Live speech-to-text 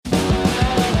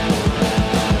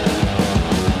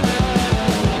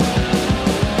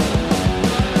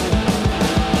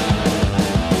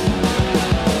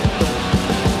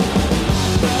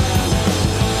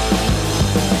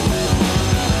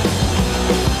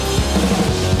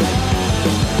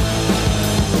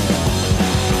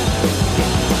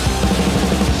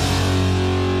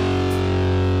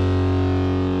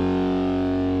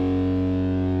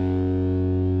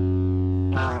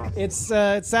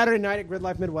It's Saturday night at Grid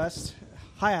Life Midwest.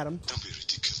 Hi, Adam. Don't be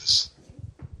ridiculous.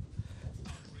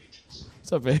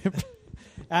 What's up, babe?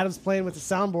 Adam's playing with the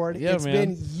soundboard. Yeah, It's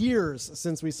man. been years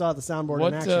since we saw the soundboard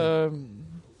in action.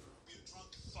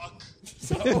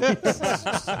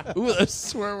 Ooh, that's a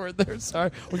swear word there.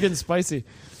 Sorry, we're getting spicy.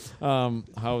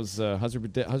 How's your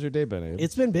day been, Abe?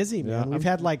 It's been busy, man. Yeah, We've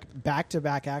had like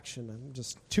back-to-back action. I'm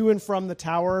just to and from the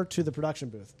tower to the production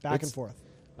booth, back and forth.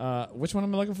 Which one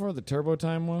am I looking for? The Turbo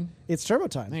Time one? It's turbo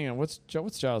time. Hang on, what's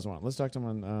Giles want? Let's talk to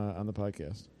him on the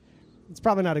podcast. It's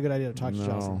probably not a good idea to talk to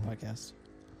Giles on the podcast.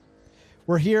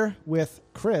 We're here with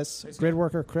Chris, grid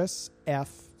worker Chris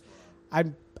F.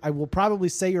 I will probably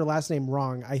say your last name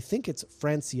wrong. I think it's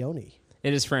Francione.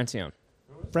 It is Francione.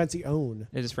 Francione.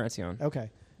 It is Francione.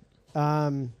 Okay.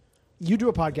 You do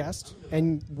a podcast,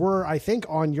 and we're, I think,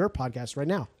 on your podcast right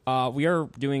now. We are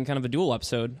doing kind of a dual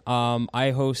episode.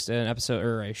 I host an episode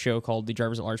or a show called the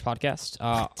Drivers at Large podcast.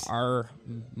 Our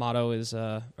motto is,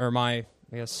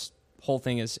 whole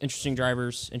thing is interesting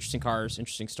drivers, interesting cars,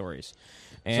 interesting stories.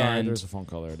 And Sorry, there's a phone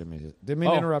call there. Didn't mean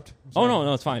to interrupt. Oh,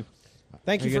 no, it's fine.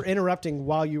 Thank you for interrupting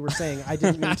while you were saying I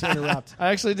didn't mean to interrupt. I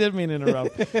actually did mean to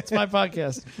interrupt. It's my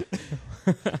podcast.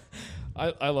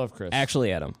 I love Chris.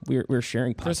 Actually, Adam, we're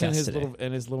sharing podcasts Chris and his today.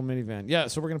 little minivan. Yeah,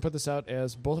 so we're going to put this out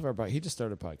as both of our. He just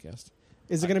started a podcast.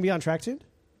 Is it going to be on TrackTune?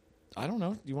 I don't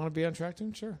know. You want to be on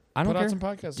TrackTune? Sure. I don't put care. out some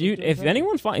podcasts. Dude,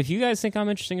 if you guys think I'm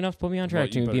interesting enough, put me on Well, you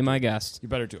TrackTune. better Be my do it. guest. You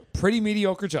better do a pretty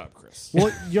mediocre job, Chris.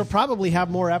 Well, you'll probably have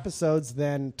more episodes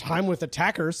than Time with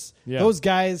Attackers. Yeah. Those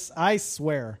guys, I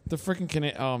swear. The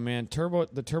freaking oh man,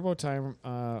 the Turbo Time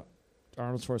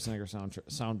Arnold Schwarzenegger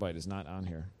soundbite is not on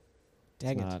here.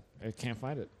 Dang It's it. not. I can't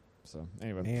find it. So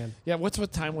anyway, Man. Yeah, what's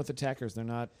with Time with Attackers? They're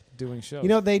not doing shows. You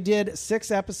know, they did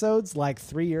 6 episodes like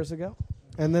 3 years ago,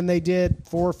 and then they did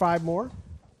 4 or 5 more.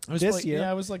 It was this year.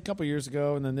 Yeah, it was like a couple years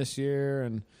ago, and then this year,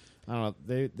 and I don't know.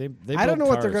 They I don't know build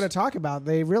what they're cars. going to talk about.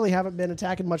 They really haven't been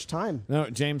attacking much time. No,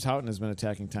 James Houghton has been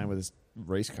attacking time with his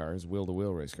race car, his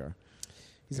wheel-to-wheel race car.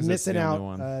 He's 'Cause that's missing the out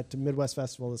only one. to Midwest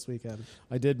Festival this weekend.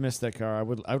 I did miss that car. I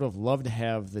would have loved to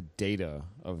have the data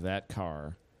of that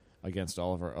car against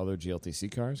all of our other GLTC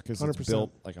cars because it's 100%.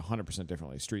 built like 100%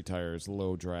 differently. Street tires,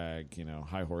 low drag,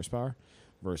 high horsepower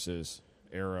versus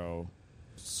Aero,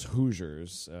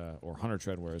 Hoosiers, or Hunter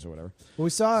Treadwares or whatever. Well,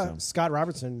 we saw So- Scott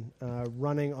Robertson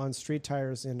running on street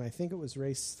tires in, I think it was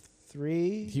race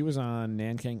 3. He was on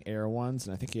Nankang Air ones,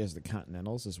 and I think he has the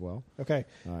Continentals as well. Okay.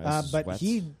 As But sweats,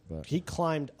 he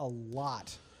climbed a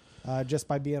lot just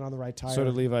by being on the right tire. So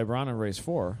did Levi Braun in race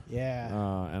 4. Yeah.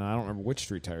 And I don't remember which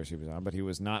street tires he was on, but he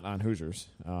was not on Hoosiers.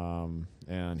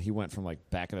 And he went from like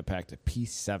back of the pack to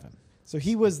P7. So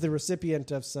he was the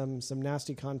recipient of some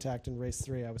nasty contact in race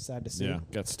 3. I was sad to see. Yeah,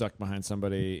 got stuck behind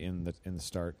somebody in the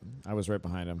start. I was right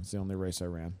behind him. It's the only race I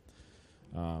ran.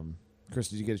 Chris,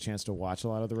 did you get a chance to watch a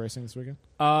lot of the racing this weekend?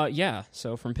 Yeah.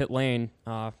 So from pit lane,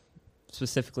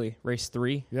 specifically race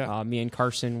 3, Yeah. me and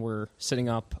Carson were sitting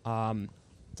up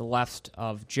the left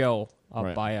of Joe up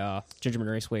Right. by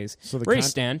Gingerman Raceway's So the race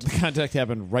stand. The contact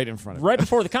happened right in front of Right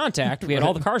before the contact, we had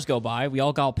all the cars go by. We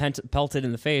all got pelted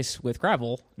in the face with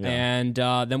gravel, Yeah. and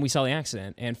then we saw the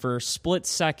accident. And for a split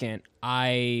second,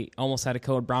 I almost had a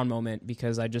Code Brown moment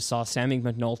because I just saw Sammy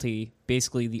McNulty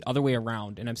basically the other way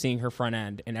around, and I'm seeing her front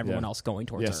end and everyone Yeah. else going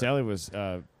towards Yeah, her. Sally was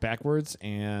backwards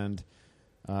and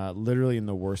literally in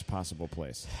the worst possible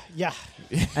place. Yeah.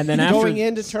 And then after Going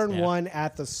into turn yeah. 1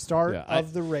 at the start Yeah,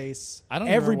 of the race, I don't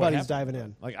remember what everybody's happened. diving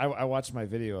in. Like I watched my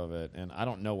video of it, and I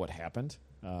don't know what happened,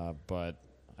 but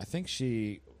I think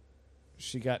she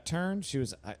got turned.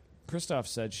 Christoph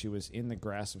said she was in the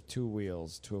grass with 2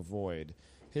 wheels to avoid,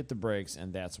 hit the brakes,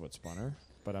 and that's what spun her.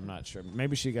 But I'm not sure.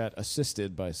 Maybe she got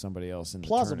assisted by somebody else in the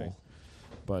Plausible. turning.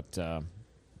 But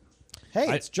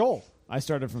Hey, it's Joel. I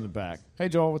started from the back. Hey,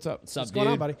 Joel, what's up? What's going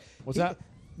on, buddy? What's that?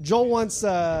 Joel wants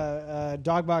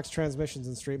dog box transmissions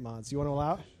and street mods. You want to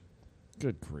allow it?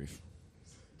 Good grief.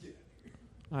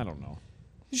 I don't know.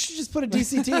 You should just put a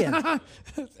DCT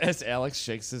in. As Alex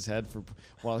shakes his head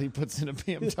while he puts in a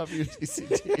BMW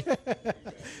DCT.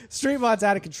 Street mod's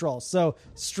out of control. So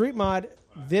Street mod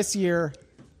this year,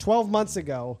 12 months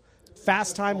ago,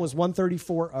 fast time was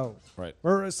 134.0. Right.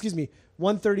 Or excuse me,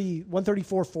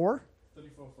 134.4.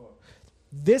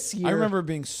 This year, I remember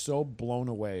being so blown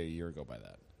away a year ago by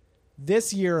that.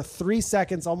 this year 3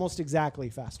 seconds almost exactly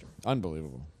faster.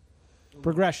 Unbelievable.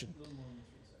 Progression.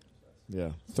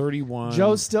 Yeah. 31.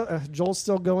 Joel's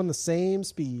still going the same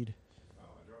speed.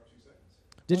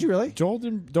 Did you really? Joel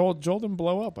didn't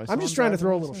blow up. I'm just trying to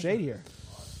throw a little shade here.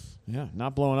 Yeah,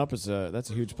 not blowing up that's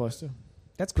a huge plus too.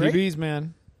 That's great. PBs,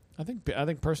 man. I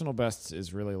think personal bests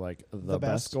is really like the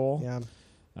best goal. Yeah.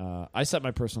 I set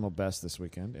my personal best this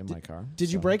weekend in my car.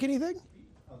 Did you break anything?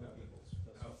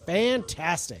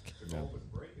 Fantastic.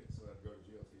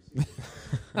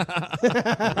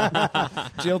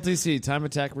 GLTC, Time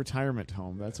Attack Retirement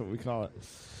Home. That's what we call it.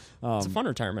 It's a fun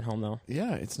retirement home, though.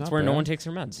 Yeah, it's not It's where bad. no one takes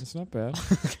their meds. It's not bad.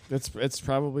 it's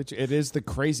probably it is the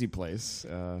crazy place.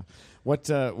 What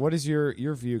is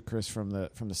your view, Chris, from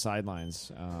the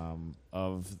sidelines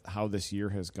of how this year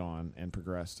has gone and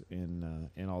progressed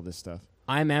in all this stuff?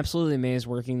 I'm absolutely amazed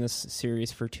working this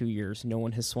series for 2 years. No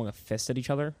one has swung a fist at each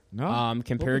other. No.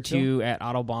 Compared to at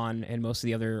Autobahn and most of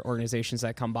the other organizations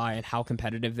that come by and how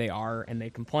competitive they are and they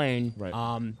complain.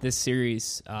 Right. This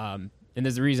series, and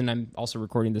there's the reason I'm also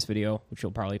recording this video, which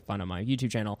you'll probably find on my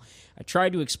YouTube channel. I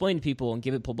tried to explain to people and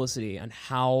give it publicity on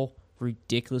how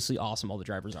ridiculously awesome all the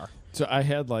drivers are. So I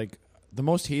had the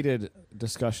most heated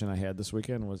discussion I had this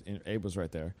weekend was Abe was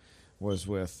right there. Was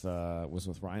with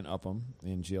Ryan Upham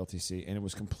in GLTC, and it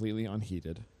was completely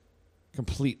unheated,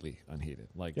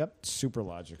 super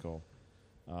logical,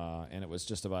 and it was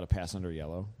just about a pass under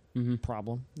yellow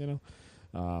problem,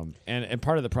 and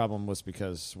part of the problem was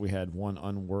because we had one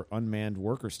unmanned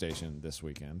worker station this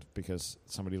weekend because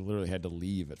somebody literally had to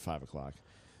leave at 5:00.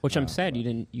 Which I'm sad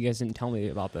you guys didn't tell me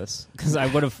about this because I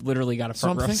would have literally got a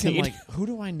front row seat. So I'm thinking who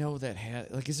do I know that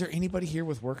had is there anybody here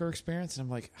with worker experience? And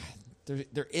I'm like.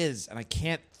 There is, and I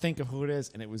can't think of who it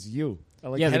is, and it was you.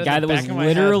 The guy that was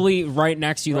literally right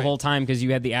next to you the whole time because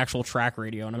you had the actual track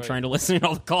radio, and I'm trying to listen to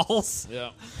all the calls. Yeah,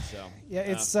 so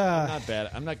it's I'm not bad.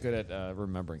 I'm not good at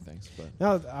remembering things, but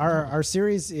no, our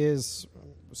series is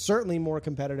certainly more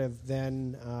competitive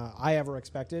than I ever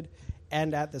expected.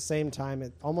 And at the same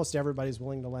time, almost everybody's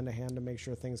willing to lend a hand to make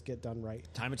sure things get done right.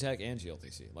 Time Attack and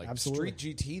GLTC. Absolutely.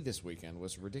 Street GT this weekend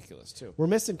was ridiculous, too. We're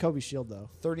missing Kobe Shield, though.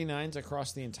 39s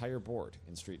across the entire board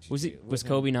in Street GT. Was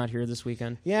Kobe not here this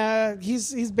weekend? Yeah,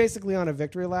 he's basically on a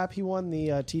victory lap. He won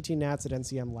the TT Nats at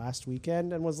NCM last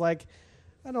weekend and was like,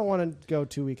 I don't want to go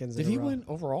 2 weekends in a row. Did he win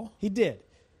overall? He did.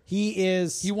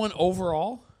 He won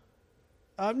overall?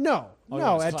 No.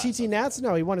 At class, TT Nats,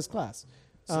 no, he won his class.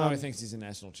 So now he thinks he's a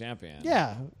national champion.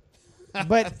 Yeah.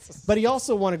 But he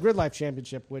also won a Grid Life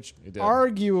Championship, which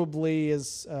arguably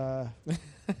is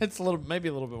it's maybe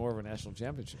a little bit more of a national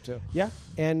championship too. Yeah.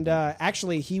 And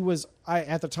actually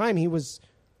at the time he was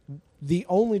the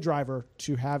only driver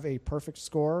to have a perfect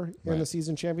score in the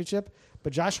season championship,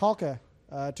 but Josh Halka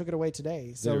took it away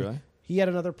today. So really? He had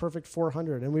another perfect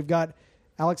 400, and we've got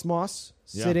Alex Moss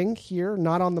sitting here,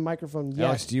 not on the microphone yet.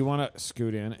 Alex, do you want to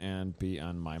scoot in and be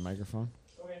on my microphone?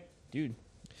 Dude.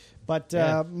 But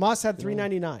Moss had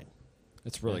 399.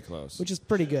 It's really close. Which is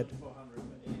pretty good.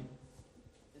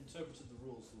 Interpreted the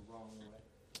rules the wrong way.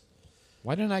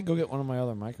 Why didn't I go get one of my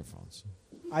other microphones?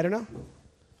 I don't know.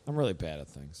 I'm really bad at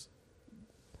things.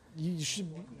 You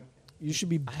should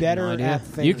be better at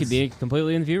things. You could be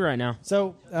completely in view right now.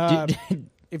 So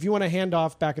if you want to hand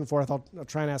off back and forth, I'll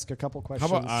try and ask a couple questions.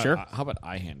 How about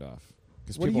I hand off?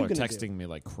 Because What are people you are gonna texting do? me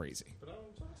like crazy. But I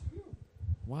want to talk to you.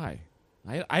 Why?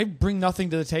 I bring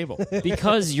nothing to the table.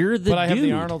 Because you're the dude. But I have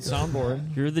the Arnold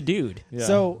soundboard. You're the dude. Yeah.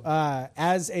 So,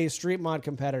 as a street mod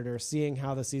competitor, seeing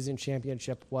how the season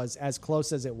championship was as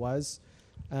close as it was,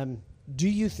 do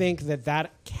you think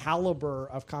that caliber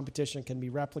of competition can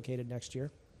be replicated next year?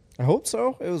 I hope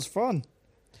so. It was fun.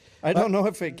 I don't know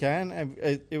if it can.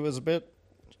 It was a bit.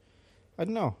 I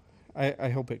don't know. I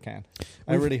hope it can.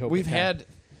 I really hope we've it can. had.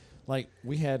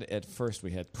 At first,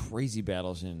 we had crazy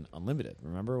battles in Unlimited.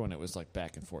 Remember when it was like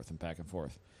back and forth, and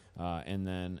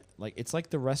then it's like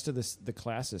the rest of the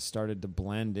classes started to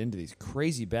blend into these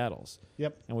crazy battles.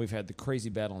 Yep. And we've had the crazy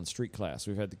battle in Street Class.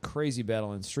 We've had the crazy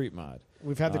battle in Street Mod.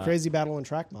 We've had the crazy battle in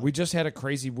track mod. We just had a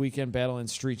crazy weekend battle in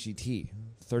Street GT.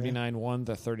 39-1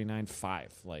 to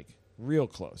 39-5, real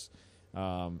close.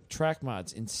 Track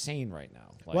Mod's insane right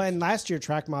now. And last year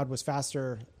track mod was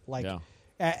faster.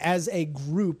 As a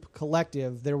group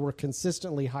collective, there were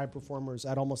consistently high performers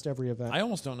at almost every event. I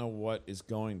almost don't know what is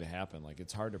going to happen.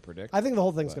 It's hard to predict. I think the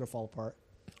whole thing's going to fall apart.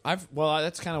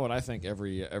 That's kind of what I think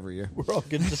every year. We're all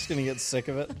just going to get sick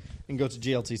of it and go to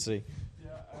GLTC.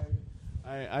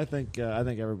 I think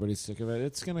everybody's sick of it.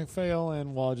 It's going to fail,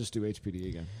 and we'll all just do HPD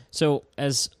again. So,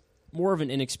 as more of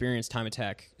an inexperienced Time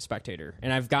Attack spectator,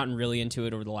 and I've gotten really into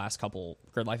it over the last couple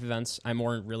Grid Life events, I'm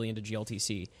more really into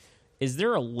GLTC. Is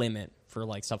there a limit for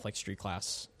stuff like Street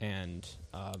Class and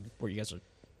where you guys are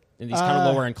in these kind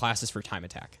of lower end classes for Time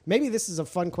Attack? Maybe this is a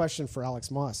fun question for Alex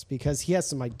Moss because he has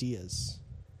some ideas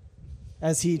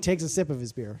as he takes a sip of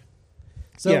his beer.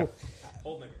 So,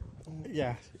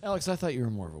 Yeah, Alex, I thought you were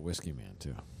more of a whiskey man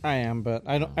too. I am, but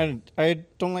I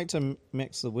don't like to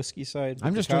mix the whiskey side. With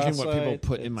I'm just the car drinking what people side.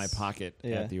 put in my It's- pocket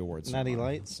yeah. at the awards. Natty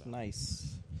ceremony, Lights, so.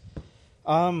 nice.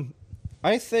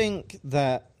 I think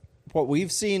that what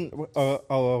we've seen,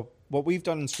 what we've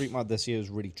done in Street Mod this year is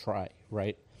really try,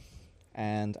 right?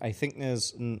 And I think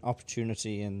there's an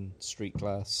opportunity in Street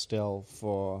Class still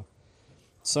for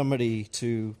somebody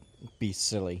to be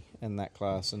silly in that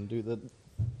class and do the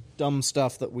dumb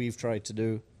stuff that we've tried to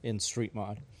do in Street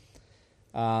Mod.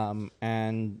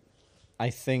 And I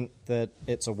think that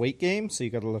it's a weight game, so you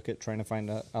got to look at trying to find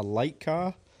a light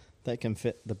car that can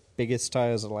fit the biggest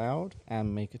tires allowed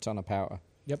and make a ton of power.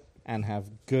 Yep. And have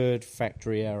good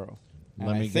factory aero. And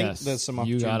Let I me think guess. there's some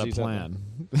You opportunities. got a out there.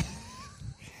 plan.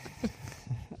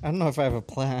 I don't know if I have a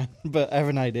plan, but I have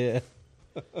an idea.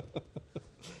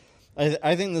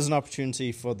 I think there's an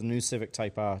opportunity for the new Civic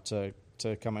Type R to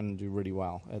come in and do really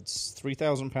well. It's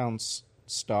 £3,000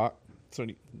 stock,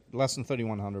 less than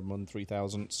 3,100, more than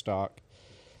 3,000 stock.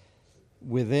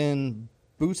 Within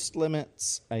boost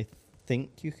limits, I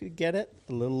think you could get it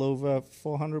a little over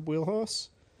 400 wheel horse,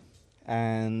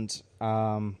 and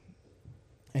I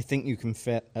think you can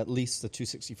fit at least the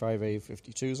 265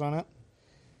 A52s on it.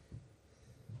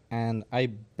 And I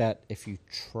bet if you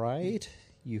tried,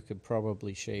 you could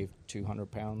probably shave 200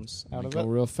 pounds out Might of go it.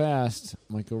 real fast.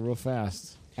 Might go real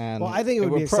fast. And Well, I think it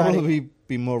would be probably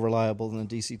be more reliable than a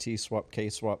DCT swap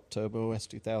K-swap Turbo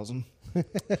S2000.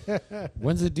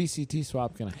 When's the DCT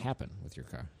swap going to happen with your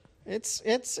car? It's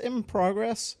in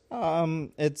progress.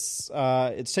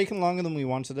 It's taken longer than we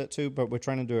wanted it to, but we're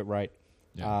trying to do it right.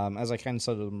 Yeah. As I kind of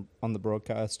said on the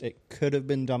broadcast, it could have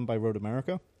been done by Road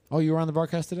America. Oh, you were on the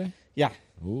broadcast today? Yeah.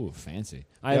 Ooh, fancy.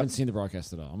 I Yep. haven't seen the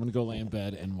broadcast at all. I'm going to go lay in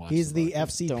bed and watch. He's the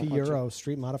broadcast. Don't FCP watch Euro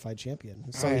Street Modified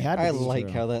champion. So he I, had to I be. like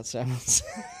True. how that sounds.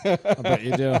 I bet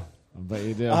you do. I bet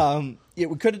you do. Yeah,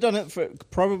 we could have done it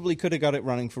probably could have got it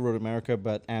running for Road America,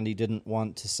 but Andy didn't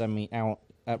want to send me out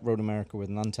at Road America with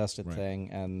an untested Right.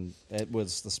 thing, and it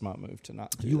was the smart move to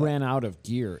not do you that. ran out of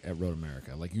gear at Road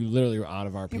America. Like, you literally were out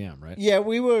of RPM, right? Yeah,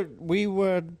 we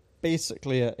were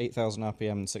basically at 8,000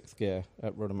 RPM in sixth gear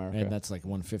at Road America. And that's like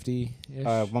 150-ish?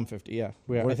 150, yeah.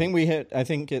 What- I think we hit. I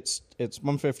think it's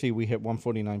 150. We hit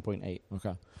 149.8.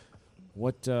 Okay.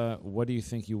 What do you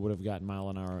think you would have gotten mile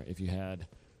an hour if you had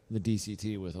the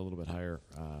DCT with a little bit higher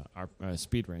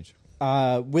speed range?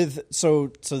 So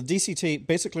the DCT,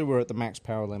 basically we're at the max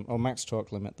power limit or max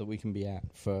torque limit that we can be at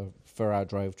for our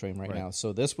drivetrain right now.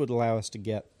 So this would allow us to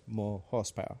get more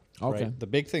horsepower. Okay. Right? The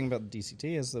big thing about the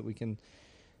DCT is that we can,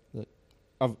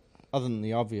 other than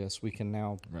the obvious, we can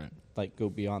now Right. like go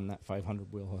beyond that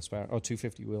 500 wheel horsepower or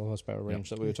 250 wheel horsepower range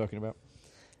that we were talking about.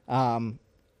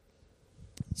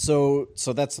 So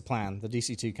that's the plan. The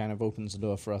DCT kind of opens the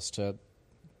door for us to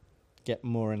get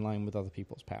more in line with other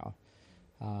people's power.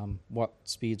 What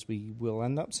speeds we will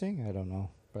end up seeing, I don't know.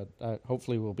 But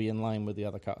hopefully we'll be in line with the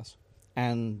other cars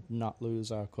and not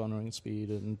lose our cornering speed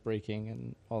and braking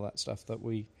and all that stuff that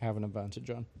we have an advantage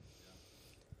on.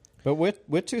 But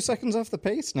we're 2 seconds off the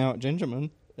pace now at Gingerman,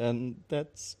 and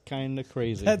that's kind of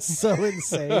crazy. That's so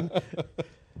insane.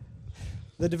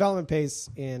 The development pace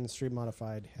in Street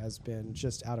Modified has been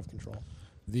just out of control.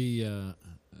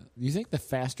 You think the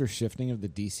faster shifting of the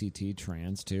DCT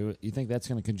trans too? You think that's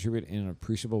going to contribute in an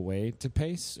appreciable way to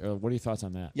pace? Or what are your thoughts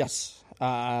on that? Yes.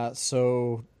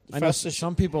 So I know fastest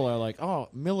some people are like, "Oh,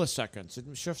 milliseconds! It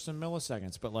shifts in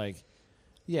milliseconds," but like,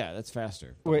 yeah, that's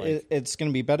faster. But Well, like- it's going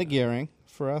to be better gearing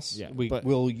for us. Yeah, we but-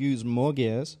 will use more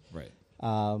gears. right.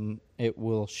 It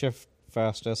will shift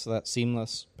faster, so that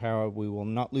seamless power. We will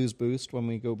not lose boost when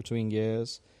we go between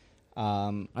gears.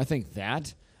 I think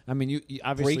that. I mean, you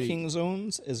obviously Braking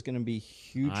zones is going to be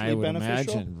hugely I would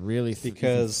beneficial imagine really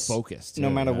because focused. no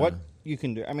too, matter yeah. what you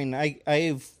can do. I mean,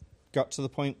 I've got to the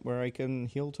point where I can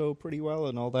heel toe pretty well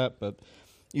and all that, but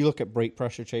you look at brake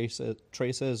pressure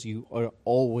tracers, you are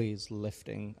always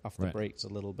lifting off the Right. brakes a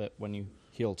little bit when you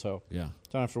heel toe. Yeah,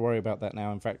 Don't have to worry about that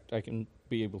now. In fact, I can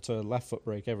be able to left foot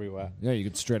brake everywhere. yeah, you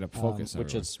could straight up focus,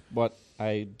 which everywhere. is what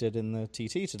I did in the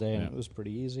TT today, and Yeah. it was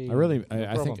pretty easy.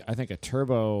 I think a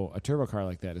turbo car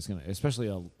like that is going to, especially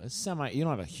a semi. You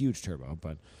don't have a huge turbo,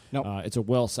 but Nope. it's a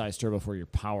well-sized turbo for your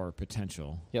power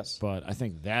potential. Yes. But I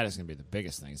think that is going to be the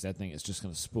biggest thing. Is that thing is just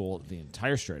going to spool the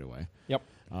entire straightaway. Yep.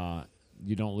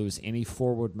 You don't lose any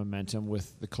forward momentum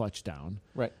with the clutch down.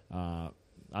 Right.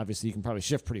 Obviously, you can probably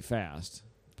shift pretty fast,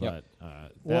 but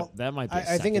Well, that might be.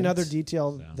 I think another seconds.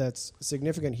 detail So. that's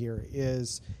significant here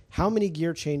is how many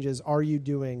gear changes are you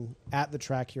doing at the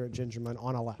track here at Gingerman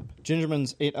on a lap?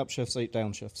 Gingerman's 8 upshifts, 8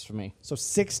 downshifts for me. So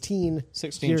 16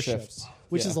 16 gear shifts.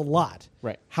 which Yeah. is a lot.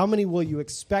 Right. How many will you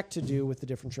expect to do with the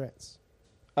different trains?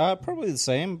 Probably the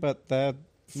same, but they're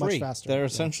Much free. faster, They're yeah.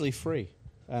 essentially free,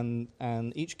 and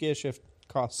each gear shift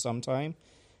costs some time.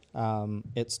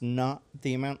 It's not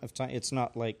the amount of time. It's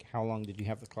not like how long did you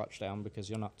have the clutch down, because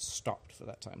you're not stopped for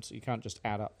that time, so you can't just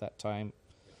add up that time.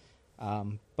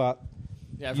 But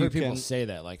Yeah, I've you heard people can- say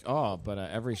that, like, oh, but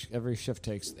every shift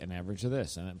takes an average of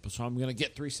this, so I'm going to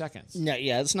get 3 seconds. yeah,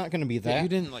 it's not going to be Yeah, that. you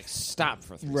didn't like stop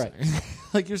for 3 Right. seconds.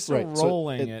 Like you're still Right, so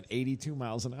rolling it- at 82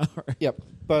 miles an hour. Yep,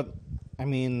 but I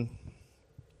mean,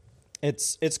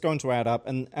 it's going to add up,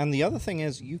 and the other thing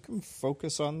is you can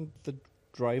focus on the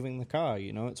driving the car.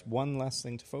 You know, it's one less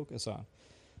thing to focus on.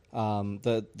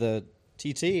 The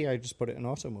TT, I just put it in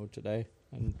auto mode today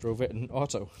and drove it in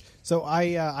auto. So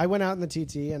I went out in the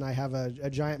TT and I have a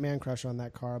giant man crush on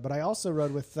that car. But I also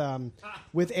rode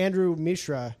with Andrew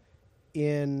Mishra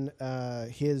in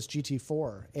his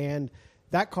GT4, and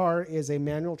that car is a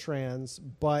manual trans,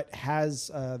 but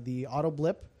has the auto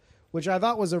blip, which I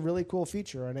thought was a really cool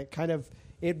feature, and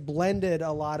it blended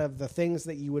a lot of the things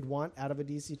that you would want out of a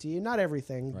DCT. Not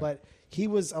everything, Right. but he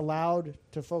was allowed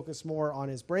to focus more on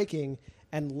his braking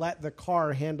and let the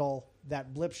car handle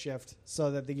that blip shift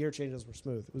so that the gear changes were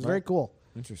smooth. It was very Right. cool.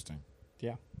 Interesting.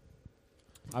 Yeah,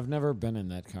 I've never been in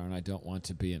that car, and I don't want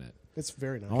to be in it. It's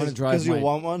very nice. I want to drive because you my.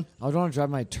 want one. I want to drive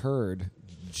my turd,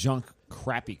 junk,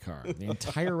 crappy car the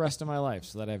entire rest of my life,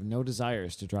 so that I have no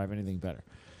desires to drive anything better.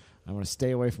 I want to stay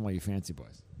away from all you fancy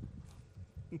boys.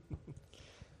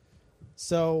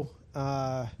 So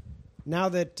now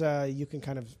that you can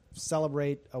kind of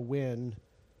celebrate a win,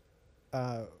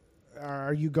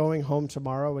 are you going home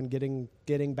tomorrow and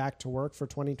getting back to work for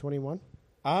 2021?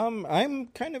 I'm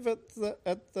kind of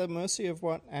at the mercy of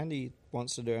what Andy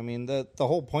wants to do. I mean, the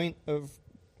whole point of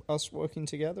us working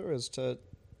together is to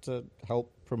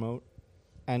help promote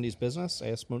Andy's business,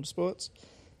 AS Motorsports,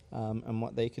 and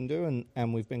what they can do,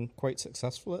 and we've been quite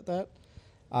successful at that.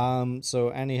 So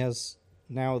Andy has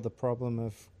now the problem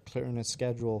of clearing his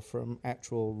schedule from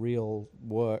actual real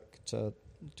work to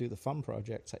do the fun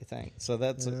projects, I think. So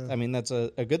that's that's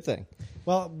a good thing.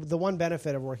 Well, the one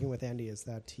benefit of working with Andy is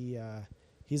that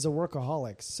he's a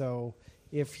workaholic. So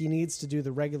if he needs to do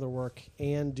the regular work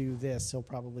and do this, he'll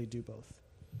probably do both.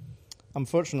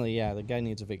 Unfortunately, yeah, the guy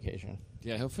needs a vacation.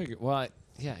 Yeah, he'll figure. Well,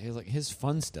 he's like his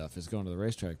fun stuff is going to the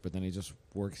racetrack, but then he just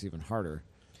works even harder.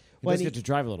 He Well, does and get to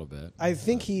drive a little bit. I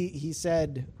think he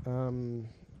said on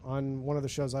one of the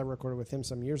shows I recorded with him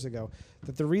some years ago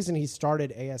that the reason he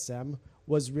started ASM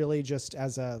was really just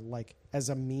as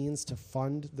a means to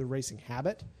fund the racing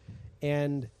habit.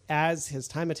 And as his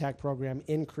time attack program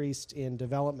increased in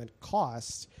development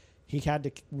costs, he had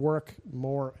to work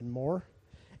more and more.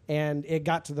 And it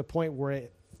got to the point where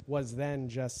it was then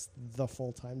just the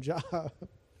full-time job.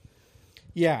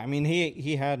 Yeah, I mean,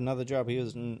 he had another job. He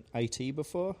was in IT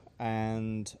before,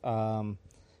 and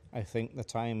I think the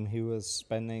time he was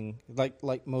spending,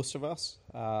 like most of us,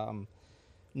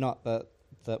 not that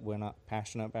we're not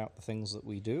passionate about the things that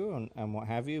we do and what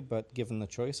have you, but given the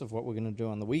choice of what we're going to do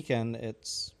on the weekend,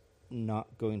 it's not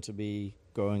going to be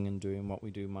going and doing what we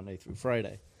do Monday through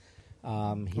Friday.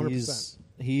 100%.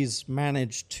 He's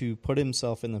managed to put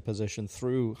himself in the position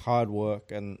through hard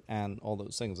work and all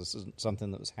those things. This isn't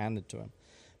something that was handed to him,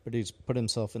 but he's put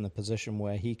himself in the position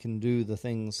where he can do the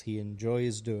things he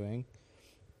enjoys doing,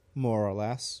 more or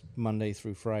less, Monday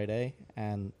through Friday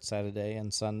and Saturday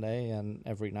and Sunday and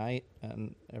every night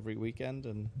and every weekend,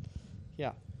 and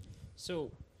yeah.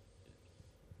 So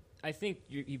I think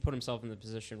he put himself in the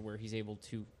position where he's able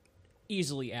to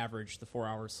easily average the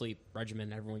 4-hour sleep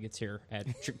regimen everyone gets here at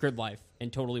Grid Life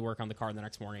and totally work on the car the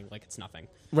next morning like it's nothing.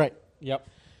 Right. Yep.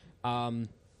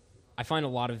 I find a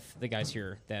lot of the guys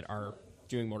here that are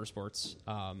doing motorsports,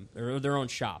 or their own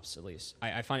shops at least,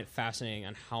 I find it fascinating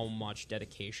on how much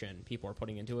dedication people are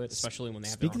putting into it, especially when they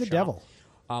have Speak their of the own devil.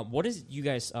 shop. What does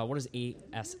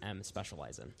ASM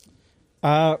specialize in?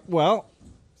 Well,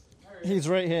 he's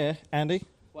right here, Andy.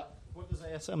 What does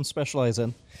ASM specialize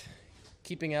in?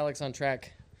 Keeping Alex on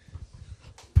track.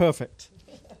 Perfect.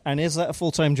 And is that a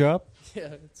full-time job?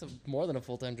 Yeah, it's more than a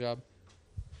full-time job.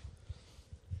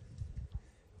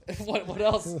 What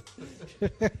else?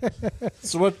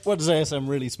 So what does ASM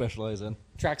really specialize in?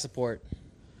 Track support.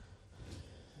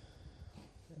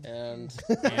 And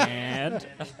And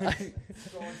I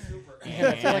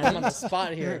feel like I'm on the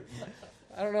spot here.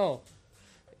 I don't know.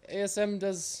 ASM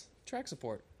does track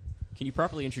support. can you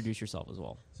properly introduce yourself as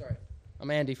well? Sorry. I'm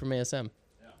Andy from ASM.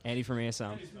 Andy from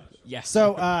ASM. Yes.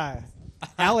 So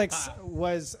Alex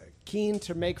was keen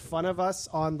to make fun of us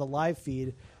on the live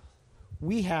feed.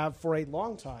 We have, for a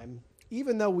long time,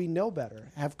 even though we know better,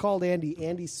 have called Andy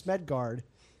Smedgard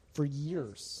for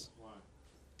years. Why?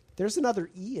 There's another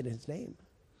E in his name.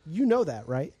 You know that,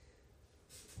 right?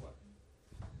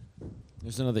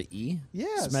 There's another E?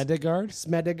 Yes. Smedegard?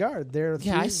 Smedgard. There are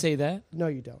Yeah, I three- say that. No,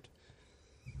 you don't.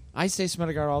 I say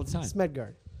Smedegard all the time.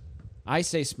 Smedgard. I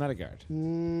say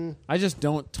Smedegard. I just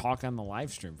don't talk on the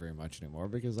live stream very much anymore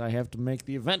because I have to make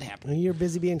the event happen. You're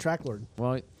busy being track lord.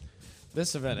 Well,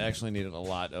 this event actually needed a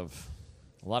lot of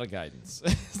guidance.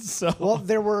 So Well,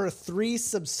 there were 3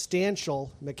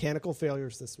 substantial mechanical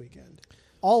failures this weekend.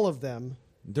 All of them.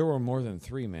 there were more than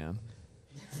 3, man.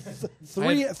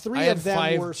 Three I had of them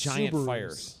 5 were giant Subarus.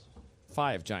 fires.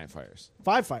 5 giant fires.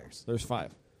 5 fires. There's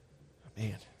 5.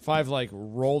 Man. 5 like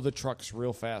roll the trucks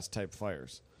real fast type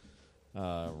fires.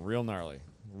 Real gnarly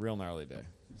day.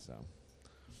 So,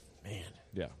 Man.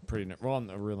 yeah, pretty real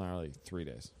gnarly 3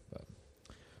 days. But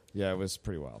yeah, it was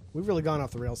pretty wild. We've really gone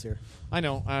off the rails here. I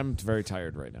know. I'm very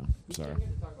tired right now. Sorry.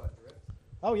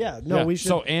 Oh, yeah. No, Yeah, we should.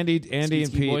 So Andy Skeet and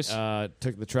Skeet Pete boys.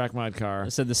 took the track mod car. I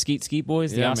said the Skeet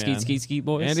boys. Yeah, The man. Skeet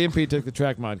boys. Andy and Pete took the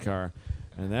track mod car,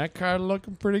 and that car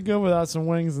looking pretty good without some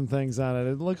wings and things on it.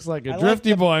 It looks like a I like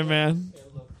drifty the- boy, man.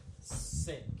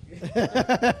 Sick.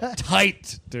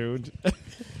 Tight, dude.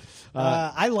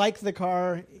 I like the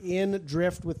car in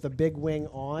drift with the big wing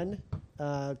on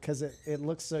because it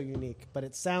looks so unique, but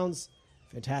it sounds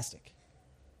fantastic.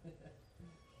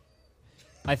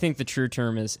 I think the true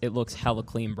term is it looks hella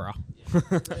clean, bro.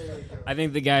 I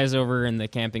think the guys over in the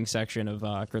camping section of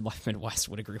Grid Life Midwest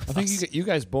would agree with I think us. you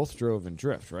guys both drove in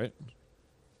drift, right?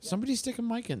 Somebody stick a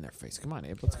mic in their face. Come on,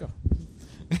 Abe. Let's go.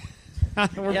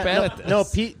 We're bad at this. No,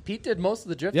 Pete did most of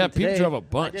the drifting. Yeah, Pete today. drove a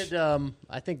bunch. I did.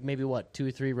 I think maybe 2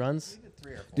 or 3 runs.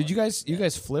 Did you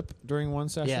guys flip during one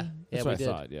session? Yeah. That's Yeah, what we I did.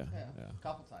 thought. Yeah. A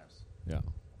couple times. Yeah.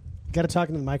 You got to talk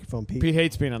into the microphone, Pete. Pete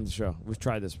hates being on the show. We've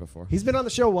tried this before. He's been on the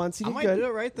show once. He I did might good. do it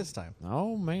right this time.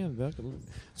 Oh man!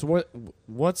 So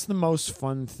what's the most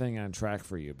fun thing on track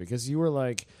for you? Because you were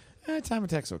like, time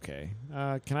attack's okay.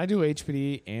 Can I do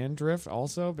HPD and drift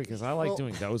also? Because I like Well-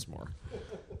 doing those more.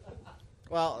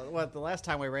 Well, the last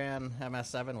time we ran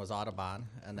MS7 was Audubon,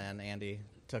 and then Andy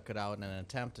took it out in an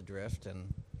attempt to drift,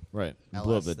 and Right. LS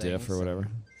Blew up the diff things or whatever.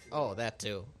 oh, that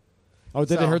too. Oh,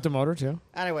 did it So- hurt the motor too?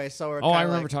 Anyway, so we're Oh, I kinda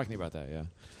remember like, talking about that. Yeah.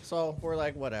 So we're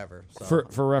like, whatever. So.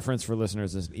 For reference for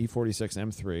listeners, it's an E46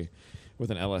 M3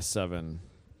 with an LS7.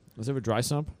 Does it have a dry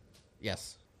sump?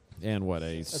 Yes, And what,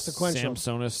 a sequential.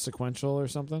 Samsonite sequential or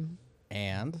something?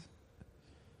 and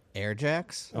air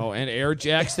jacks. Oh, and air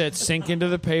jacks that sink into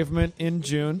the pavement in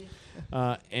June.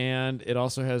 And it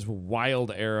also has Wild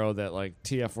Arrow that like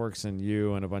TF Works and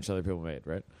you and a bunch of other people made,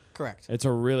 right? Correct. It's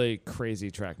a really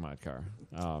crazy track mod car.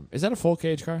 Is that a full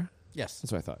cage car? Yes.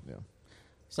 That's what I thought, yeah.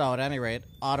 So at any rate,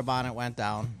 Audubon, it went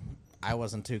down. I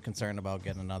wasn't too concerned about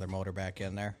getting another motor back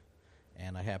in there.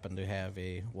 And I happened to have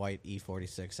a white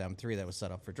E46 M3 that was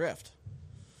set up for drift.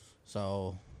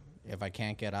 So if I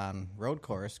can't get on road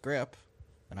course grip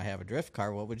and I have a drift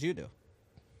car, what would you do?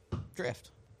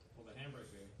 Drift.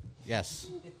 Yes,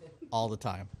 all the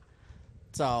time.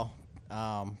 So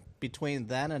between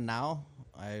then and now,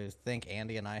 I think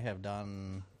Andy and I have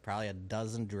done probably a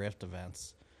dozen drift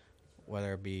events,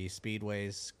 whether it be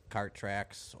speedways, kart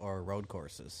tracks, or road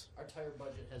courses. Our tire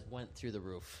budget has went through the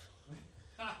roof.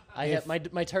 I have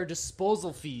my tire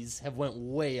disposal fees have went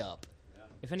way up.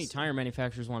 If any tire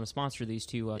manufacturers want to sponsor these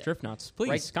two drift nuts, please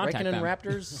Riken contact and them.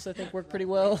 Raptors, I think, work pretty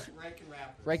well.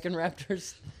 Riken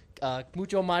Raptors,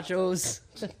 Mucho Machos.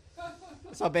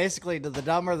 So basically, the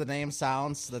dumber the name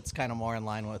sounds, that's kind of more in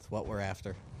line with what we're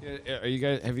after. Have you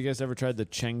guys ever tried the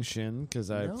Cheng Shin? Because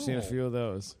I've seen a No. few of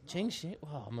those. Chang shit.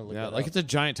 Wow, I'm gonna look Yeah, that like up. it's a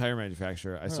giant tire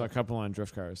manufacturer. I saw a couple on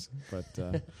drift cars.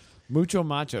 But Mucho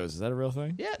Machos, is that a real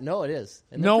thing? Yeah, no, it is.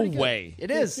 And they're No pretty good. way. It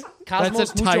is. That's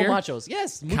Cosmos a Mucho tire? Machos.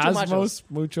 Yes, Mucho Cosmos Machos.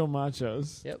 Mucho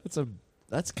Machos. Yep.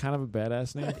 That's kind of a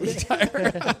badass name for a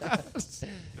tire.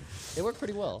 They work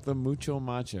pretty well. The Mucho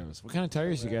Machos. What kind of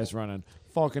tires you guys running?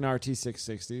 Falcon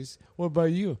RT660s. What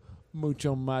about you?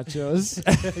 Mucho Machos.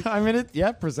 I mean,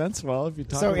 it presents well if you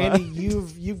talk So, about Andy,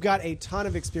 you've got a ton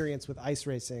of experience with ice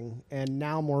racing, and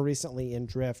now more recently in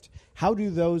drift. How do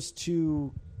those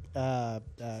two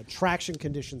traction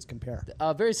conditions compare?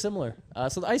 Very similar.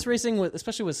 So the ice racing,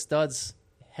 especially with studs,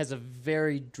 has a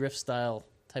very drift style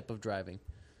type of driving.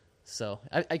 So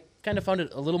I kind of found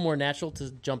it a little more natural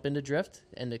to jump into drift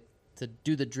and to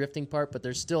do the drifting part, but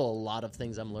there's still a lot of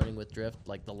things I'm learning with drift,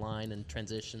 like the line and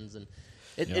transitions, and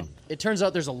it turns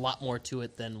out there's a lot more to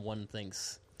it than one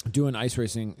thinks. doing ice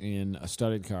racing in a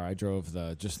studded car. I drove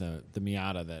the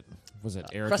Miata that was it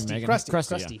Eric Krusty. and Megan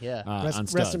Krusty, yeah. on Rest in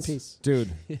studs. peace. Dude.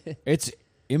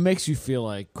 It makes you feel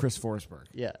like Chris Forsberg.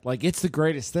 Yeah. Like it's the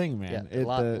greatest thing, Yeah,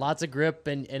 man. lots of grip,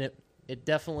 and it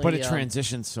definitely. But it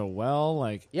transitions so well.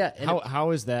 Like, Yeah, and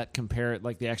how is that compared?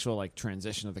 Like the actual like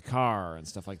transition of the car and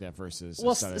stuff like that versus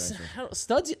Well, studded ice racing?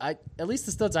 studs. At least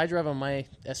the studs I drive on my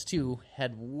S2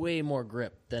 had way more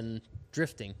grip than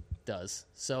drifting does.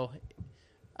 So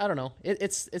I don't know.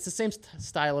 It's the same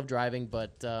style of driving,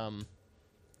 but the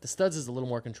studs is a little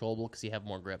more controllable because you have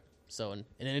more grip. So and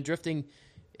in drifting,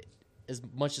 as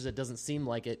much as it doesn't seem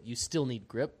like it, you still need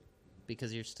grip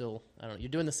because you're still you're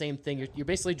doing the same thing. You're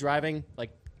basically driving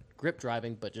like grip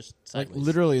driving, but just sideways. Like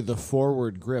literally, the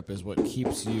forward grip is what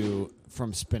keeps you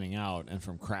from spinning out and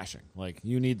from crashing. Like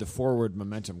you need the forward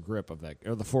momentum grip of that,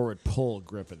 or the forward pull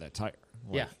grip of that tire.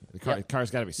 Like, Yeah. the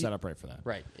car's got to be set up right for that.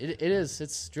 Right. It is.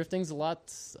 It's drifting's a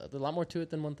lot more to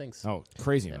it than one thinks. Oh,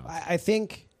 crazy amount. I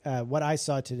think what I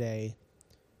saw today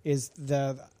is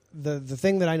the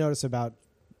thing that I notice about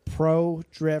pro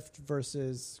drift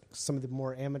versus some of the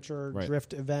more amateur Right.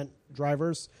 drift event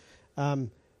drivers.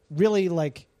 Really,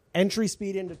 like entry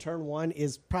speed into turn one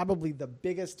is probably the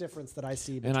biggest difference that I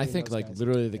see. And I between think those like guys.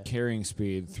 literally the carrying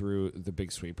speed through the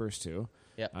big sweepers too.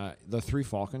 Yeah. The 3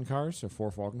 Falcon cars or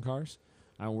 4 Falcon cars.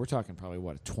 We're talking probably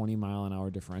what a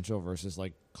 20-mile-an-hour differential versus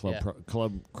like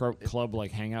club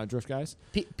like hangout drift guys.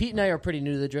 Pete and I are pretty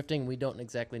new to the drifting. We don't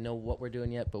exactly know what we're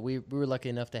doing yet, but we were lucky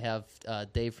enough to have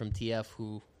Dave from TF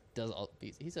who does.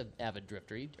 He's an avid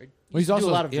drifter. He He's do also a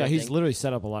lot of drifting. he's literally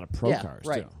set up a lot of pro cars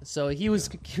right. too. So he was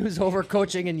over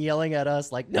coaching and yelling at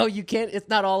us like, "No, you can't. It's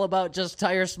not all about just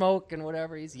tire smoke and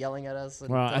whatever." He's yelling at us.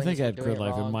 And Well, I telling think us we're at doing Grid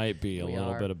Life it wrong. might be a We little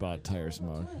are. bit about tire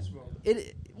smoke.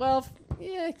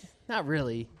 Yeah, not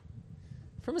really.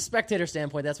 From a spectator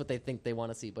standpoint, that's what they think they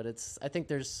want to see. But I think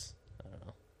there's, I don't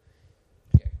know.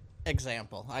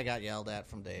 Example. I got yelled at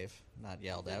from Dave. Not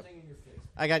yelled at.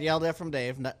 I got yelled at from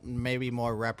Dave, maybe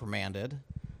more reprimanded.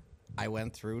 I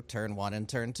went through turn 1 and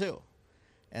turn 2.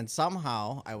 And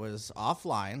somehow I was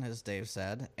offline, as Dave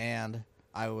said, and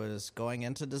I was going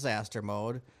into disaster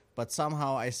mode, but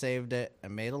somehow I saved it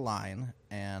and made a line,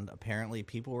 and apparently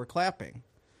people were clapping.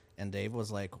 And Dave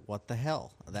was like, "What the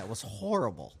hell? That was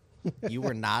horrible. You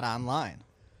were not online."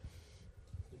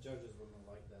 The judges wouldn't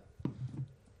like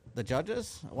that. The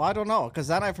judges? Well, I don't know, because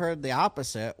then I've heard the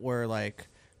opposite, where, like,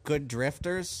 good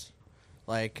drifters,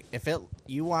 like, if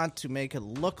you want to make it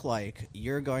look like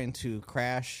you're going to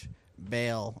crash,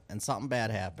 bail, and something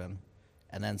bad happen,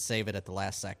 and then save it at the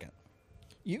last second.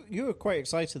 You were quite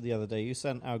excited the other day. You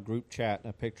sent our group chat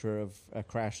a picture of a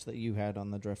crash that you had on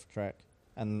the drift track,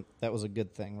 and that was a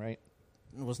good thing, right?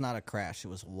 It was not a crash. It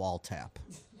was a wall tap.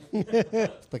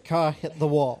 The car hit the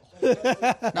wall, No,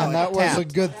 and that was a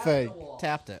good thing.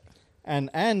 Tapped it.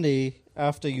 And Andy,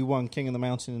 after you won King of the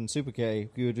Mountain in Super K,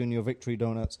 you were doing your victory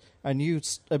donuts, and you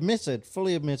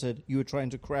fully admitted you were trying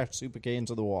to crash Super K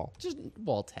into the wall. Just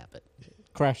wall tap it.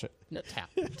 Crash it. No, tap.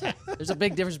 There's a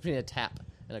big difference between a tap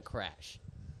and a crash.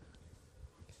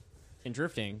 In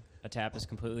drifting, a tap is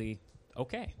completely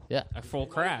okay. Yeah. A full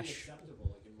crash.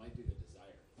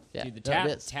 Yeah. Dude, the No, tap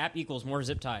it is. tap equals more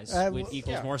zip ties, well, which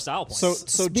equals more style points. So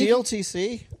Speak-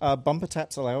 GLTC, bumper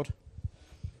taps allowed?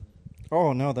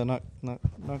 Oh, no, they're not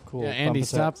cool. Yeah, Andy, bumper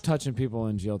stop taps. touching people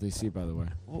in GLTC. By the way,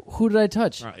 Who did I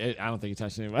touch? I don't think you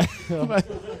touched anybody,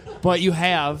 but you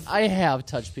have. I have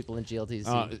touched people in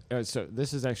GLTC. So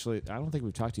this is actually, I don't think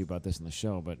we've talked to you about this in the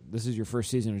show, but this is your first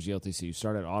season of GLTC. You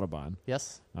started at Autobahn.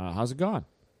 Yes. How's it going?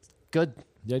 Good.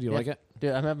 Yeah, do you Yeah. like it?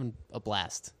 Dude, I'm having a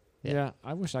blast. Yeah.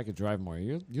 I wish I could drive more.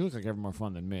 You look like you're having more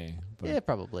fun than me. But, Yeah,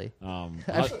 probably.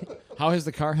 how has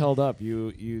the car held up?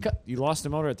 You lost the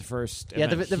motor at the first. Yeah,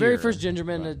 event the very here, first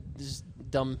Gingerman, but just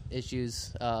dumb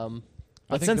issues. I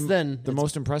But think since then, the it's-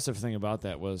 most impressive thing about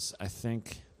that was I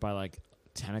think by like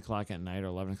 10 o'clock at night or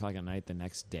 11 o'clock at night the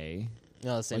next day,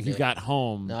 no, the same like you day. got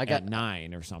home No, I at got-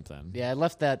 9 or something. Yeah, I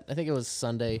left that. I think it was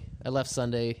Sunday. I left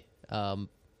Sunday.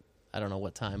 I don't know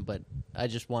what time, but I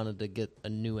just wanted to get a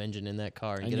new engine in that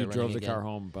car and, And get you it running drove the again. car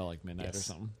home by like midnight or Yes.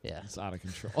 something. Yeah. It's out of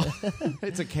control.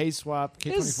 It's a K swap,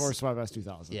 K24 swap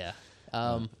S2000. Yeah.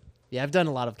 Yeah, I've done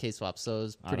a lot of K swaps, so it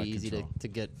was Out of pretty easy control. to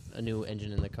get a new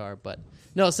engine in the car. But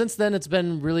no, since then it's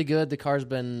been really good. The car's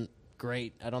been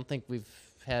great. I don't think we've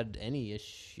had any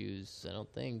issues. I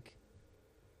don't think.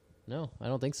 No, I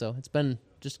don't think so. It's been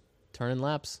just turning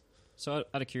laps. So,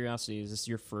 out of curiosity, is this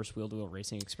your first wheel-to-wheel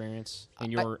racing experience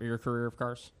in your career of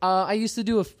cars? I used to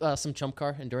do some chump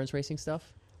car endurance racing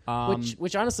stuff. Um,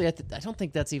 Which honestly, I don't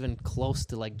think that's even close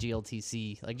to like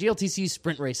GLTC. Like GLTC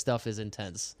sprint race stuff is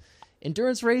intense.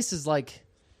 Endurance race is like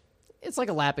it's like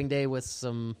a lapping day with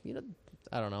some,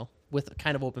 I don't know, with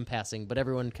kind of open passing, but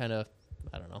everyone kind of,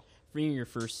 I don't know. For your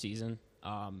first season,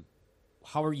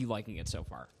 how are you liking it so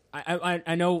far?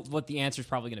 I know what the answer is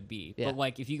probably going to be, Yeah. but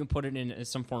like if you can put it in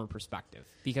some form of perspective,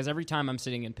 because every time I'm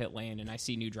sitting in pit lane and I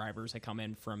see new drivers that come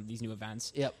in from these new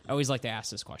events, Yep. I always like to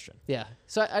ask this question. Yeah.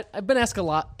 So I've been asked a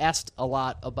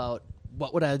lot about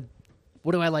what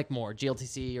do I like more,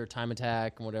 GLTC or Time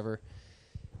Attack and whatever.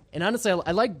 And honestly,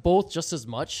 I like both just as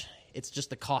much. It's just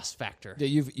the cost factor.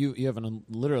 Yeah, you have an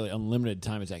literally unlimited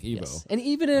Time Attack Evo. Yes. And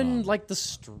even in like the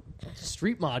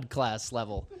street mod class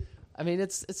level, I mean,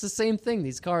 it's the same thing.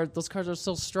 Those cars are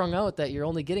so strung out that you're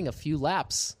only getting a few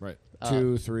laps. Right.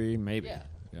 2, 3, maybe. yeah.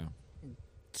 Yeah.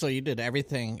 So you did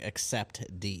everything except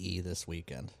DE this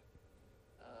weekend.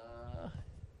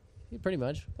 Yeah, pretty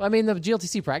much. Well, I mean, the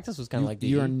GLTC practice was kind of like DE.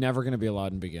 You are never going to be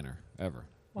allowed in beginner, ever.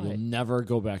 Why? You'll never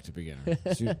go back to beginner.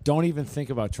 So you don't even think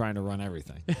about trying to run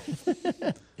everything.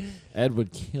 Ed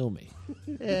would kill me.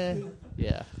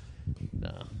 Yeah.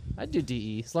 No. I'd do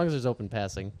DE as long as there's open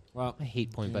passing. Well, I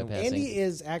hate point by passing. Andy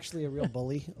is actually a real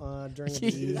bully during the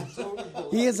DE.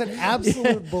 He is an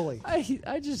absolute bully.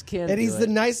 I just can't. And do he's it. the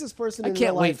nicest person I in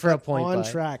can't real wait life, for a but point on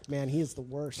by. track, man. He is the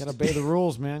worst. gotta obey the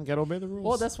rules, man. Gotta obey the rules.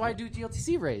 Well, that's why I do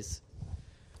GLTC race.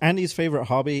 Andy's favorite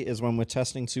hobby is when we're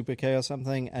testing Super K or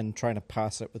something and trying to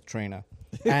pass it with Trainer,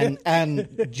 and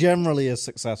generally is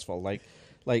successful.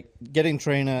 Like getting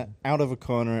Trainer out of a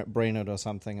corner at Brainerd or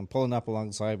something and pulling up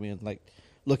alongside me and like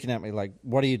looking at me like,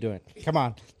 "What are you doing? Come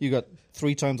on, you got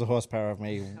 3 times the horsepower of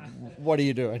me. What are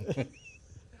you doing?"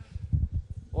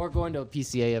 Or going to a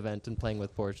PCA event and playing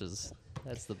with Porsches.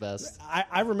 That's the best.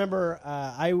 I remember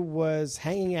I was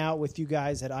hanging out with you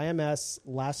guys at IMS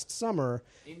last summer.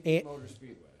 Motor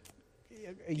Speedway.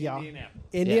 Yeah,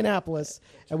 Indianapolis.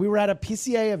 And we were at a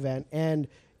PCA event, and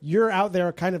you're out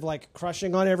there kind of like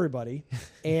crushing on everybody,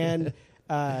 and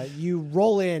you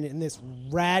roll in this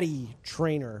ratty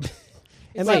Trainer.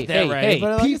 And Hey, like, hey, hey,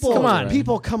 but like, people, come on.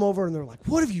 people come over and they're like,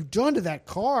 "What have you done to that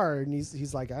car?" And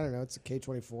he's like, "I don't know. It's a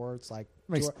K24. It's like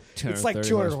Makes it's like 230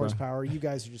 200 horsepower. horsepower. You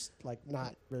guys are just like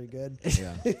not very good."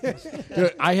 Yeah.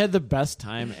 Dude, I had the best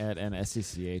time at an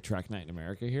SCCA track night in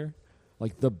America here.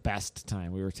 Like the best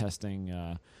time. We were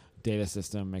testing data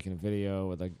system, making a video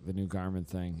with like the new Garmin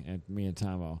thing, and me and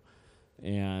Tomo.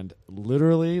 And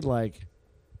literally, like,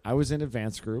 I was in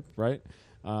advanced group, right?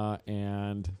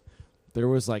 And there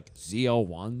was like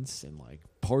ZL1s and like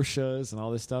Porsches and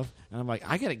all this stuff. And I'm like,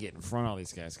 I got to get in front of all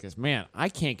these guys because, man, I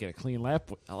can't get a clean lap.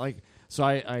 So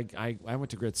I went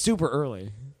to grid super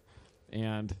early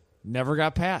and never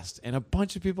got passed. And a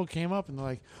bunch of people came up and they're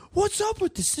like, "What's up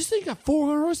with this? This thing got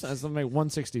 400 horsepower." I'm like,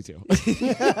 162.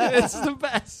 It's the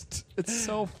best. It's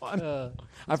so fun.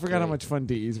 I forgot how much fun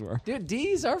DEs were. Dude,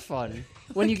 D's are fun.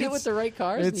 When you get with the right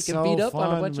cars and you it's can so beat up on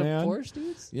a fun, bunch man. of Porsche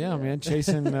dudes. Yeah, man,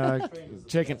 chasing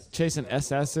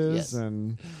SSs Yes.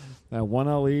 and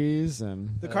 1LEs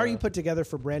and The car you put together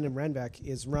for Brandon Renbeck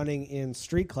is running in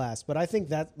street class, but I think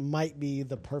that might be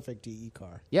the perfect DE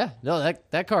car. Yeah, no,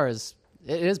 that car is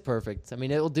perfect. I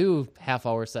mean, it'll do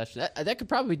half-hour sessions. That could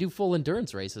probably do full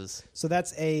endurance races. So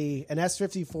that's an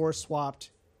S54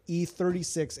 swapped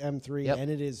E36 M3, Yep.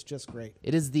 and it is just great.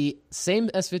 It is the same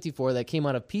S54 that came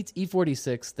out of Pete's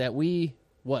E46 that we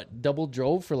double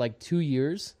drove for like 2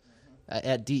 years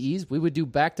at DEs. We would do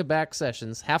back-to-back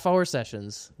sessions, half-hour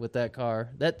sessions with that car.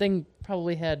 That thing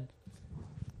probably had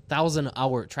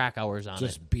 1,000-hour track hours on it.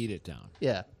 just beat it down.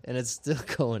 Yeah, and it's still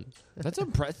going. That's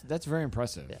impressive. That's very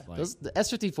impressive. Yeah, Like, the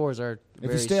S54s are. if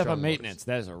very you stay up strong on maintenance, motors.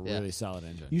 that is a really solid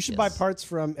engine. You should Yes. buy parts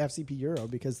from FCP Euro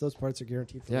because those parts are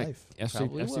guaranteed for life.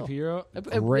 Probably FCP will. Euro, In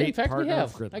great fact, we partner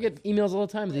have. of Gridlight. I get emails all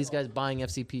the time of these guys buying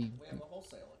FCP. We have a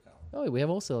wholesale account. Oh, we have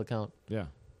a wholesale account. Yeah,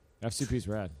 FCP's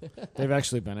rad. They've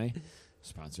actually been a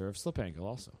sponsor of Slip Ankle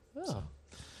also.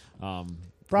 Oh.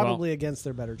 Probably well, against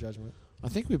their better judgment. I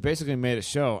think we basically made a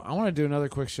show. I want to do another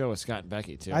quick show with Scott and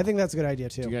Becky too. I think that's a good idea,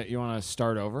 too. you want to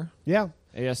start over? Yeah.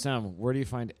 ASM. Where do you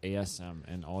find ASM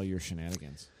and all your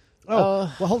shenanigans?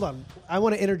 Oh, well, hold on. I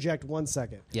want to interject 1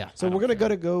 second. Yeah. So we're going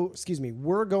to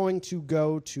we're going to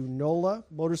go to NOLA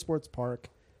Motorsports Park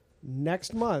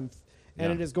next month, and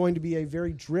Yeah. it is going to be a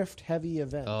very drift-heavy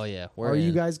event. Oh yeah. Are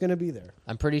you guys going to be there?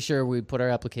 I'm pretty sure we put our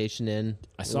application in.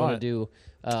 I We saw wanna it. Do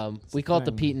we call it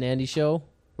the thing. Pete and Andy show,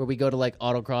 where we go to like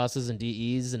autocrosses and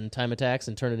DEs and time attacks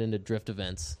and turn it into drift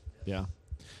events. Yeah.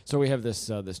 So we have this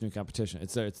this new competition.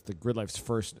 It's the Grid Life's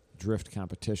first drift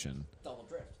competition.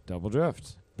 Double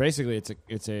drift. Basically,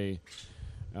 it's a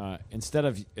instead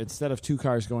of two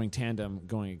cars going tandem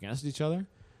going against each other,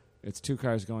 it's two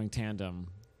cars going tandem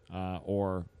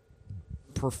or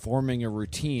performing a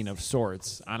routine of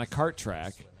sorts on a kart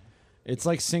track it's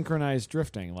like synchronized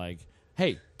drifting. Like,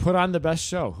 hey, put on the best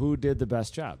show. Who did the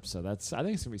best job? So I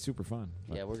think it's gonna be super fun.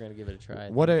 But Yeah, we're gonna give it a try.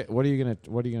 what are you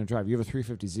gonna drive? You have a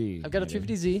 350Z. I've got a Andy.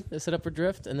 350Z that's set up for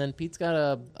drift, and then Pete's got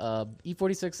a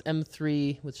E46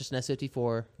 M3 with just an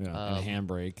S54. Yeah, and a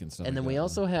handbrake and stuff. And then we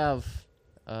also have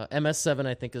MS7,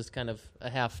 I think, is kind of a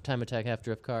half time attack, half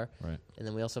drift car. Right. And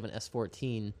then we also have an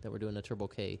S14 that we're doing a Turbo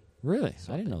K. Really,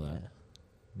 swap I didn't in, know that. yeah.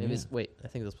 Maybe Yeah. wait, I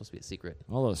think that's supposed to be a secret.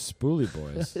 All those spoolie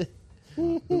boys.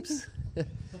 Oops.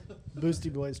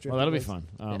 Boosty Boys. Well, that'll be Boys. fun.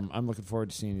 Yeah. I'm looking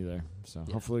forward to seeing you there. So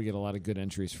Yeah. hopefully we get a lot of good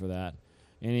entries for that.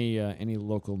 Any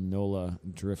local NOLA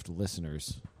drift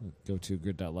listeners, go to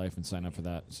grid.life and sign up for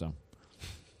that. So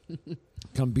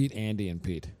come beat Andy and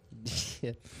Pete.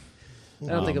 Yeah. I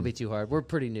don't think it'll be too hard. We're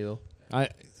pretty new. I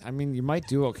mean, you might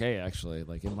do okay actually.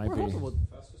 Like it might We're be. hoping we'll-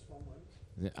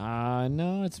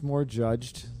 No, it's more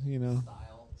judged. You know.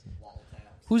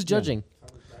 Who's judging?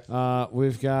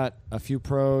 We've got a few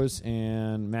pros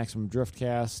and Maximum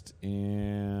Driftcast,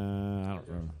 and I don't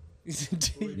know.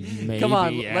 Maybe Come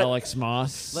on, let Alex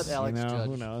Moss. let Alex you know, judge.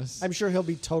 Who knows? I'm sure he'll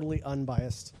be totally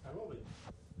unbiased.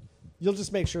 You'll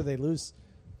just make sure they lose.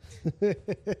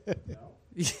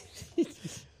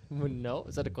 No,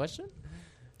 is that a question?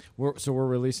 We're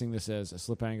releasing this as a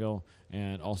Slip Angle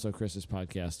and also Chris's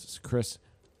podcast. So Chris,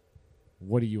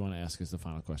 what do you want to ask as the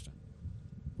final question?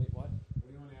 Wait, what? What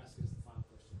do you want to ask as the final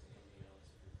question?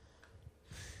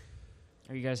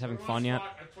 Are you guys having fun yet?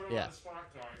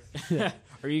 Yeah.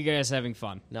 Are you guys having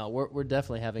fun? No, we're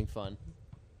definitely having fun.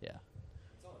 Yeah.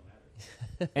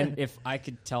 And if I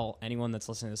could tell anyone that's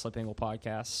listening to the Slip Angle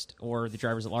podcast or the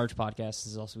Drivers at Large podcast, this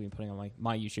is also being putting on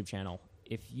my YouTube channel.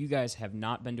 If you guys have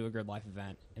not been to a Grid Life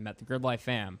event and met the Grid Life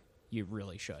fam, you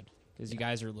really should. Because you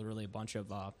guys are literally a bunch of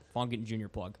Fongen Junior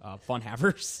plug fun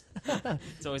havers.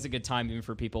 It's always a good time, even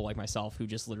for people like myself who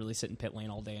just literally sit in pit lane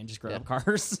all day and just grab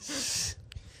cars.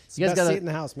 You guys Best got seat in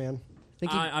the house, man.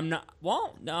 think you, I'm not.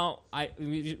 Well, no.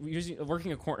 Usually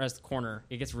working as the corner,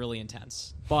 it gets really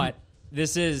intense. But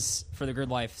this is for the Grid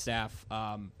Life staff,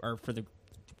 or for the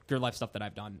Grid Life stuff that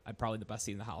I've done. Probably the best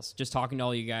seat in the house. Just talking to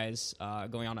all you guys,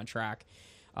 going on track,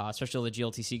 especially the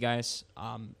GLTC guys.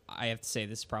 I have to say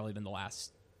this has probably been the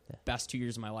best 2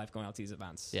 years of my life going out to these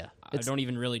events. Yeah. I don't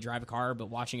even really drive a car, but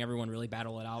watching everyone really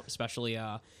battle it out, especially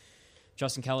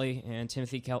Justin Kelly and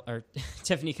Tiffany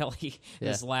Kelly in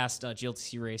this last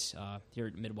GLTC race here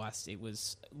at Midwest. It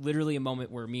was literally a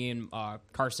moment where me and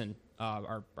Carson,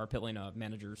 our pit lane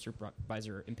manager,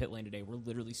 supervisor in pit lane today, were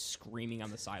literally screaming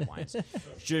on the sidelines,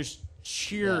 just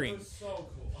cheering.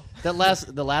 the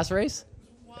last race?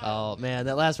 Oh man,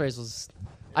 that last race was.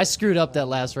 I screwed up that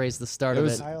last race. The start of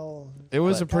it. It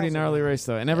was But- a pretty gnarly race,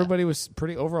 though, and everybody was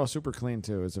pretty overall super clean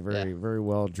too. It was a very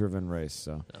well driven race.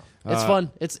 So It's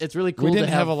fun. It's really cool. we didn't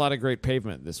to have a lot of great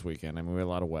pavement this weekend. I mean, we had a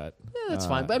lot of wet. Yeah, that's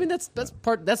fine. But I mean, that's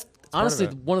part. That's honestly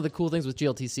of it. one of the cool things with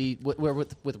GLTC,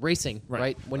 with racing,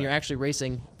 right? When you're actually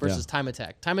racing versus Yeah. time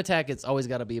attack. Time attack, it's always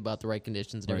got to be about the right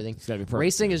conditions and Right. everything. It's gotta be perfect.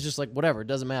 Racing is just like whatever. It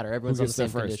doesn't matter. Everyone's on the gets there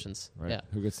same first? conditions. Right? Yeah.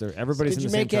 Who gets there? Everybody's Did in you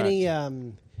the same make track.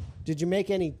 any? Did you make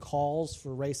any calls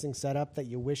for racing setup that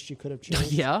you wished you could have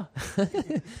changed? Yeah.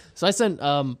 So I sent.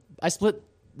 I split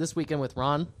this weekend with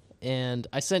Ron, and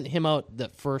I sent him out the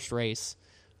first race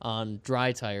on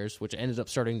dry tires, which ended up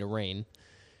starting to rain.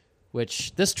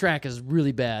 Which this track is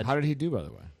really bad. How did he do, by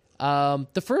the way?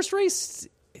 The first race,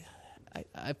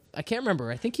 I can't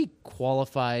remember. I think he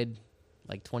qualified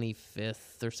like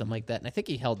 25th or something like that, and I think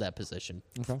he held that position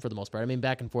for the most part. I mean,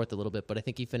 back and forth a little bit, but I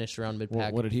think he finished around mid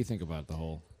pack. What did he think about the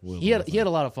whole? He had a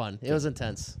lot of fun. It was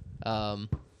intense.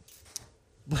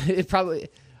 But it probably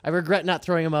I regret not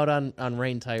throwing him out on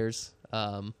rain tires.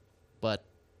 But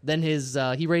then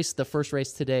he raced the first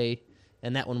race today,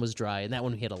 and that one was dry, and that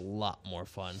one he had a lot more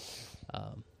fun.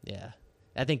 Yeah,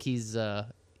 I think he's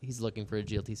looking for a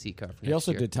GLTC car for next He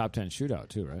also year. did top 10 shootout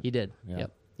too, right? He did. Yeah.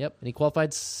 Yep. And he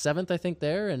qualified 7th, I think,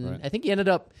 there. And Right. I think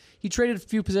he traded a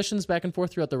few positions back and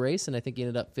forth throughout the race, and I think he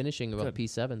ended up finishing about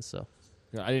P7. So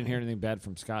Yeah, I didn't hear anything bad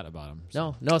from Scott about him.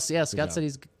 no. Yeah. Scott job. said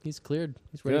he's cleared.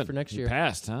 He's ready Good. for next He year.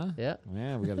 passed, huh? Yeah.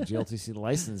 Yeah, we got a GLTC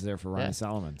license there for Ryan Yeah.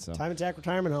 Solomon. So Time attack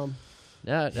retirement home.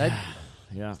 Yeah.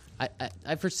 yeah,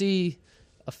 I foresee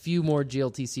a few more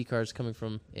GLTC cars coming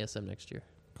from ASM next year.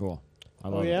 cool. I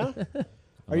Oh love yeah. it.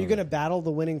 Are you going to battle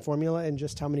the winning formula and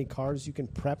just how many cars you can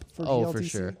prep for Oh, GLTC? for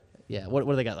sure. Yeah. What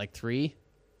do they got? Like 3,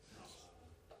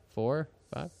 4,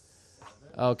 5?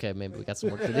 Okay, maybe we got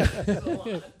some work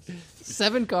to do.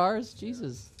 7 cars?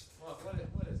 Jesus. What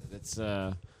is it? It's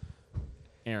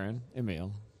Aaron,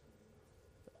 Emil,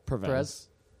 Perez, Perez.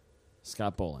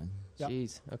 Scott Bowling, Yep.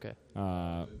 Jeez. Okay.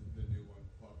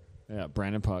 yeah,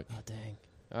 Brandon Puck, Oh, dang.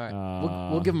 All right.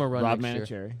 We'll give him a run Rob next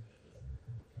year. Manicherry.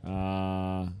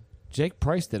 Jake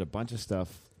Price did a bunch of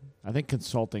stuff. I think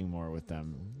consulting more with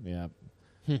them. Yeah.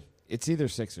 It's either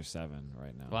 6 or 7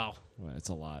 right now. Wow. Well, it's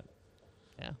a lot.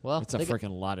 Yeah. Well, It's a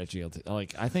freaking lot of GLT.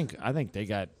 Like I think they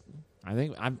got. I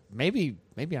think I'm maybe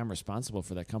I'm responsible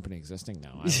for that company existing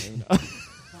now. I don't even know.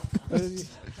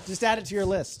 Just add it to your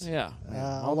list. Yeah.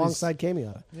 All Alongside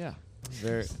Kamiata. these- Yeah.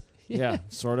 Very. Yeah.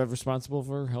 Sort of responsible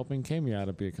for helping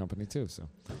Kamiata be a company too. So.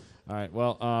 All right.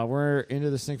 Well, we're into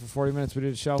this thing for 40 minutes. We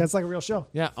did a show. That's like a real show.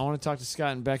 Yeah. I want to talk to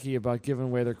Scott and Becky about giving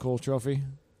away their cool trophy,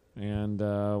 and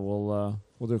we'll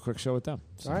do a quick show with them.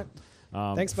 So, All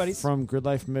right. Thanks, buddies. From Grid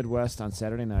Life Midwest on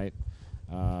Saturday night.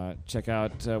 Check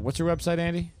out what's your website,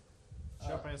 Andy?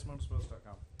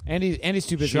 ShopASMotorsports.com. Andy's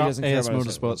too busy. He doesn't care about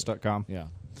his- ShopASMotorsports.com.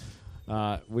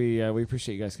 Yeah. We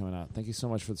appreciate you guys coming out. Thank you so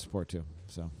much for the support too.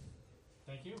 So.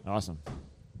 Thank you. Awesome.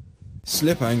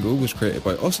 Slip Angle was created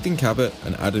by Austin Cabot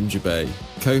and Adam Jabay,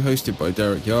 co-hosted by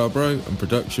Derek Yarbrough and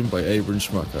production by Abram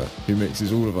Schmucker, who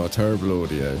mixes all of our terrible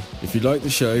audio. If you like the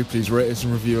show, please rate us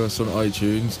and review us on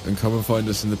iTunes and come and find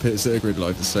us in the pits at Grid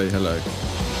Life to say hello.